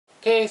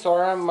Okay, so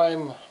around my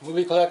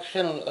movie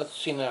collection, let's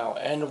see now,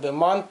 end of the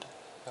month,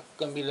 it's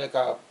going to be like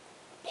a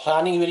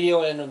planning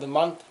video end of the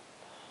month,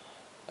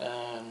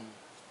 and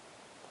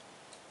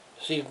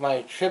see if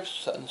my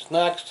chips and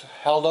snacks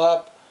held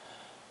up.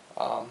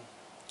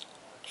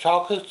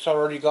 Chocolates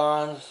already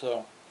gone,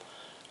 so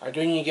I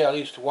do need to get at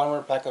least one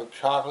more pack of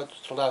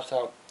chocolates to last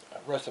out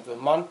the rest of the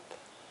month.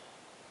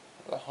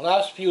 The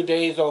last few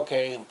days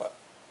okay, but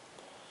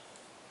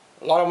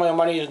a lot of my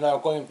money is now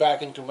going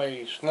back into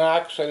my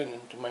snacks and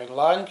into my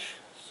lunch,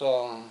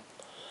 so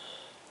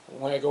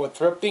when I go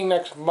thrifting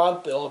next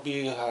month, it'll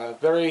be a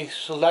very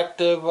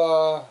selective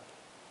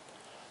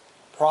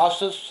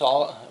process.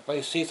 If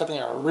I see something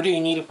I really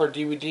need for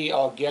DVD,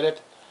 I'll get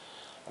it.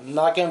 I'm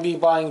not going to be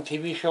buying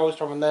TV shows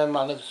from them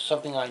unless it's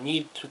something I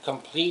need to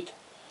complete.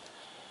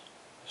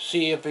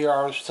 See if they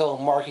are still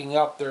marking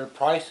up their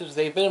prices.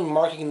 They've been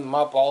marking them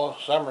up all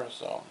summer,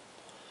 so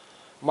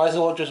might as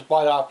well just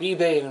buy it off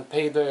eBay and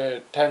pay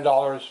the $10,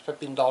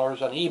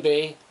 $15 on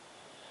eBay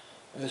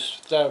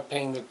instead of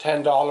paying the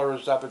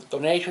 $10 at the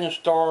donation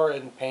store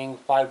and paying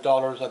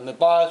 $5 on the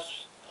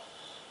bus.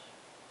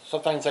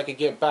 Sometimes I could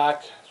get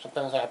back,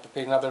 sometimes I have to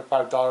pay another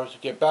 $5 to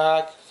get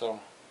back.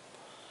 So,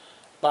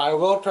 but I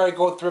will try to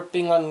go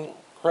thrifting on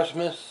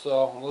Christmas,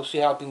 so we'll see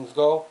how things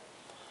go.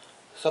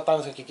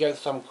 Sometimes I could get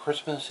some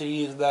Christmas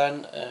CDs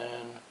then,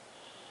 and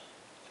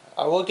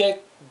I will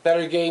get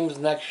better games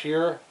next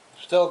year.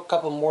 Still a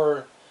couple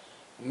more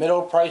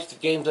middle priced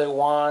games I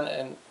want,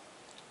 and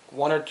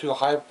one or two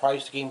high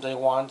priced games I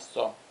want.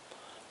 So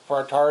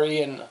for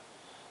Atari and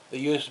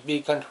the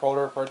USB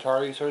controller for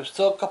Atari, so there's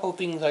still a couple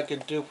things I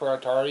could do for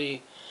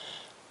Atari,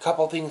 a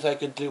couple things I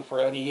could do for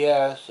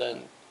NES,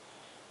 and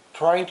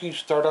trying to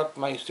start up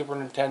my Super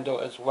Nintendo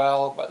as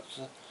well, but it's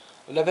a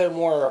little bit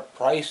more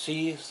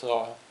pricey,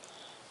 so I'm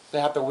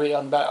gonna have to wait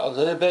on that a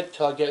little bit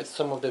till I get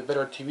some of the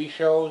better TV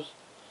shows.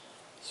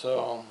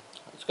 So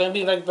it's going to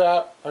be like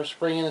that for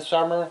spring and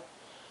summer.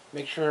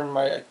 Make sure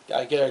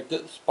I get a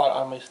good spot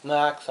on my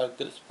snacks, a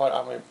good spot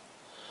on my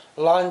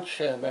lunch,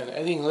 and then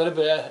anything a little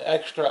bit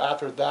extra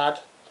after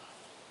that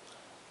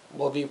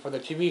will be for the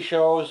TV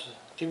shows.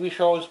 TV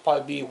shows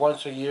probably be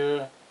once a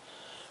year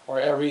or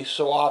every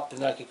so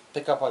often I can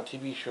pick up a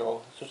TV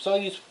show. So some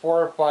of these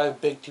 4 or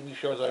 5 big TV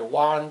shows I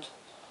want.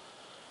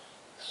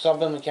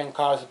 Some of them can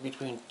cost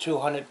between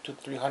 $200 to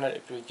 $300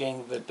 if you're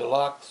getting the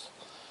deluxe.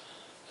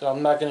 So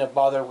I'm not going to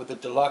bother with the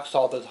deluxe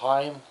all the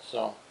time,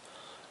 so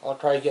I'll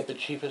try to get the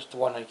cheapest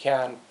one I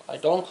can. I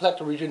don't collect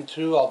Region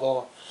 2,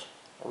 although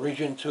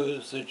Region 2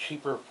 is the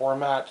cheaper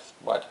format,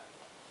 but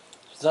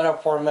it's not a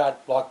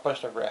format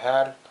Blockbuster ever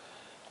had.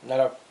 Not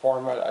a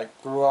format I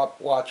grew up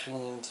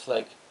watching. It's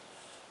like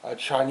a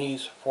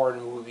Chinese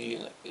foreign movie.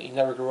 You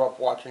never grew up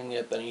watching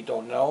it, then you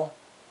don't know.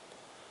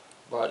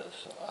 But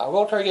I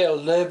will try to get a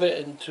little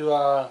bit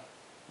into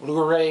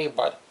Blu-ray,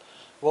 but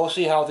we'll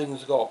see how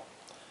things go.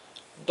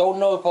 Don't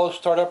know if I'll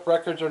start up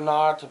records or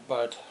not,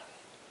 but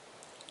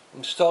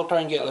I'm still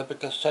trying to get little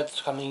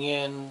cassettes coming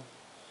in.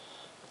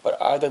 But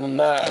other than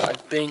that, I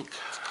think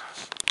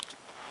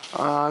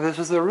this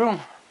is the room.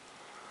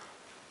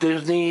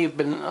 Disney,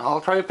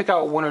 I'll try to pick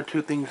out 1 or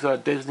 2 things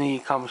Disney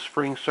come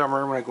spring,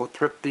 summer when I go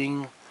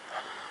thrifting.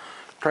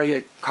 Try to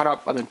get caught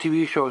up on the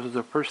TV shows is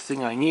the first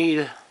thing I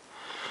need.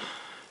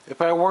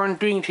 If I weren't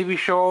doing TV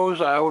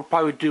shows, I would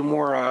probably do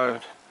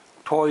more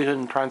toys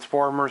and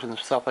Transformers and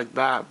stuff like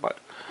that, but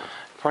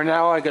for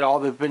now I get all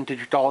the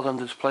vintage dolls on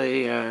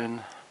display,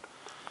 and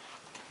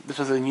this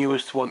is the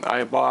newest one that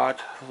I bought.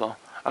 So,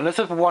 unless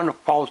if one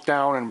falls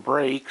down and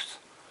breaks.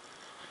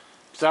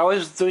 So I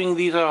was doing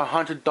these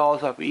haunted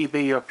dolls off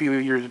eBay a few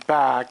years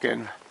back,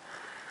 and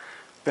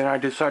then I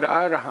decided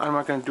I'm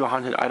not going to do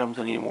haunted items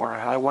anymore.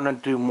 I want to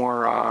do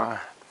more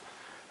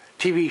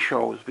TV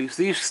shows, because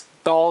these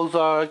dolls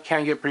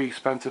can get pretty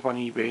expensive on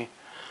eBay.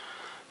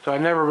 So I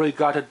never really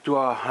got to do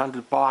a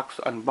haunted box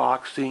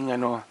unboxing. I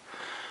know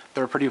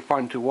they're pretty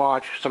fun to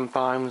watch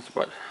sometimes,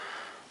 but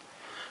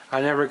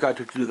I never got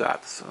to do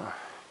that. So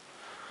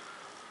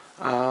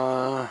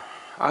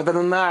other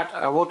than that,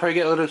 I will try to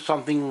get a little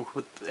something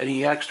with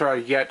any extra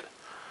I get,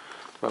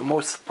 but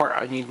most part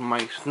I need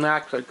my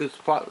snacks at this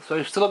spot. So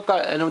I still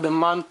got end of the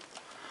month,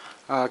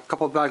 a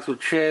couple bags of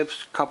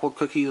chips, couple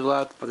cookies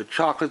left, but the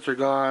chocolates are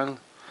gone.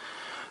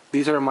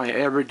 These are my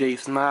everyday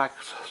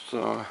snacks,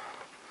 so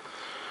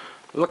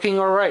looking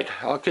alright.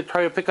 I could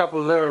try to pick up a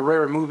little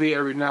rare movie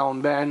every now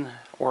and then,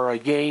 or a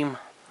game,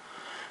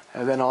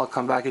 and then I'll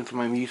come back into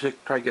my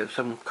music, try to get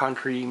some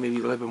country, maybe a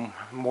little bit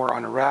more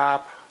on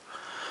rap,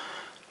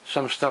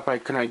 some stuff I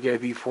couldn't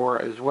get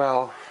before as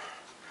well,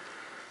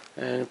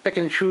 and pick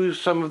and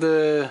choose some of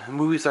the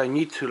movies I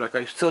need to. Like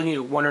I still need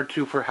 1 or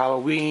 2 for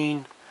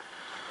Halloween.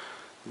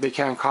 They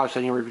can cost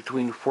anywhere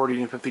between $40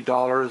 and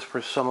 $50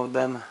 for some of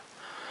them.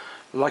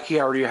 Lucky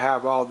I already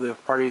have all the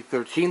Friday the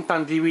 13th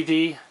on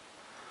DVD,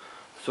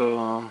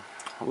 so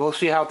we'll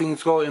see how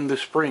things go in the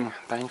spring.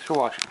 Thanks for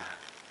watching.